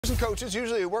And coaches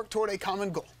usually work toward a common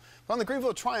goal. But on the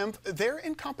Greenville Triumph, they're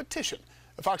in competition.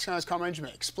 The Fox News' Carmine Jimmy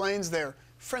explains their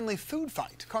friendly food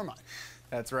fight. Carmine.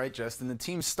 That's right, Justin. The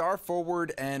team's star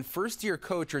forward and first-year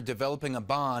coach are developing a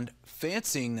bond,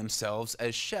 fancying themselves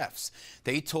as chefs.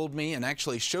 They told me and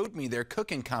actually showed me their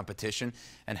cooking competition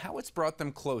and how it's brought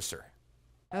them closer.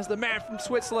 As the man from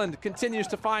Switzerland continues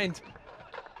to find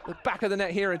the back of the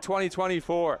net here in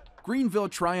 2024. Greenville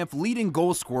Triumph leading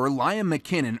goal scorer Lyam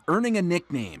MacKinnon earning a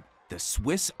nickname, the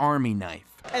Swiss Army Knife.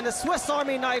 And the Swiss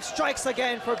Army Knife strikes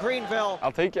again for Greenville.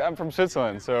 I'll take it. I'm from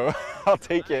Switzerland, so I'll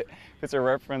take it. It's a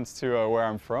reference to where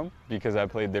I'm from because I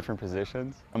played different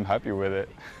positions. I'm happy with it.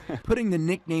 Putting the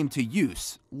nickname to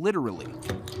use, literally.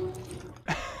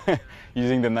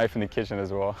 Using the knife in the kitchen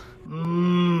as well.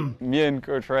 Me and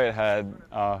Coach Wright had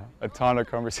a ton of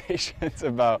conversations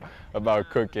about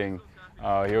cooking.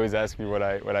 He always asks me what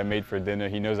I made for dinner.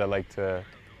 He knows I like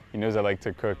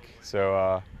to cook,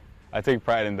 so I take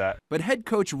pride in that. But head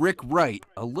coach Wright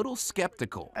a little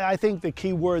skeptical. I think the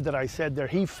key word that I said there,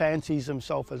 he fancies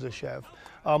himself as a chef.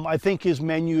 I think his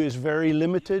menu is very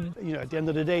limited. You know, at the end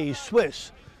of the day, he's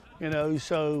Swiss. You know,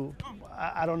 so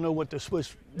I don't know what the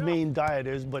Swiss main diet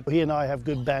is, but he and I have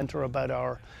good banter about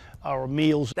our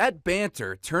meals. That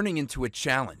banter turning into a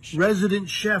challenge. Resident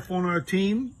chef on our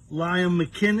team, Lyam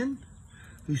MacKinnon,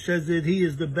 who says that he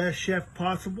is the best chef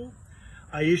possible.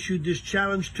 I issued this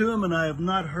challenge to him and I have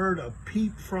not heard a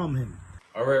peep from him.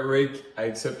 All right, Rick, I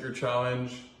accept your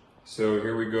challenge. So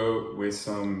here we go with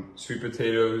some sweet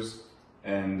potatoes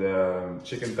and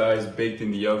chicken thighs baked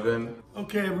in the oven.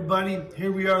 Okay, everybody,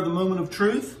 here we are, the moment of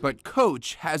truth. But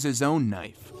Coach has his own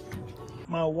knife.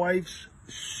 My wife's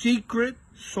secret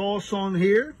sauce on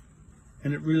here,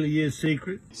 and it really is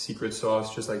secret. Secret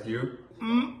sauce, just like you.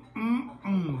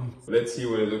 Let's see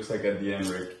what it looks like at the end,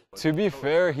 Rick. To be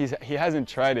fair, he hasn't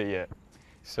tried it yet,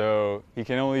 so he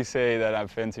can only say that I'm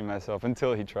fancying myself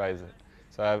until he tries it.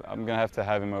 So I'm gonna have to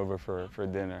have him over for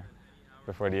dinner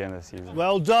before the end of the season.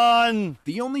 Well done!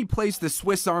 The only place the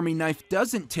Swiss Army Knife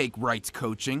doesn't take Wright's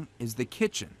coaching is the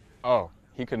kitchen. Oh,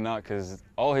 he could not, because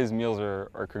all his meals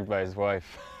are cooked by his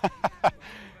wife.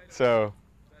 So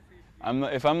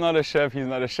if I'm not a chef, he's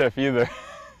not a chef either.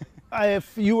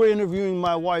 If you were interviewing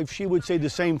my wife, she would say the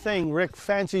same thing. Rick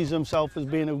fancies himself as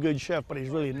being a good chef, but he's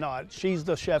really not. She's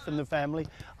the chef in the family.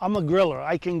 I'm a griller.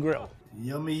 I can grill.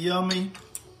 Yummy, yummy.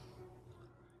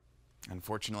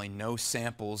 Unfortunately, no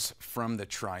samples from the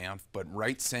Triumph, but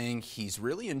Wright saying he's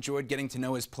really enjoyed getting to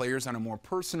know his players on a more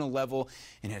personal level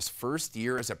in his first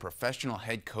year as a professional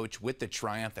head coach with the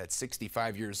Triumph at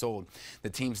 65 years old. The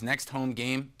team's next home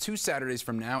game, 2 Saturdays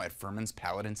from now at Furman's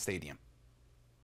Paladin Stadium.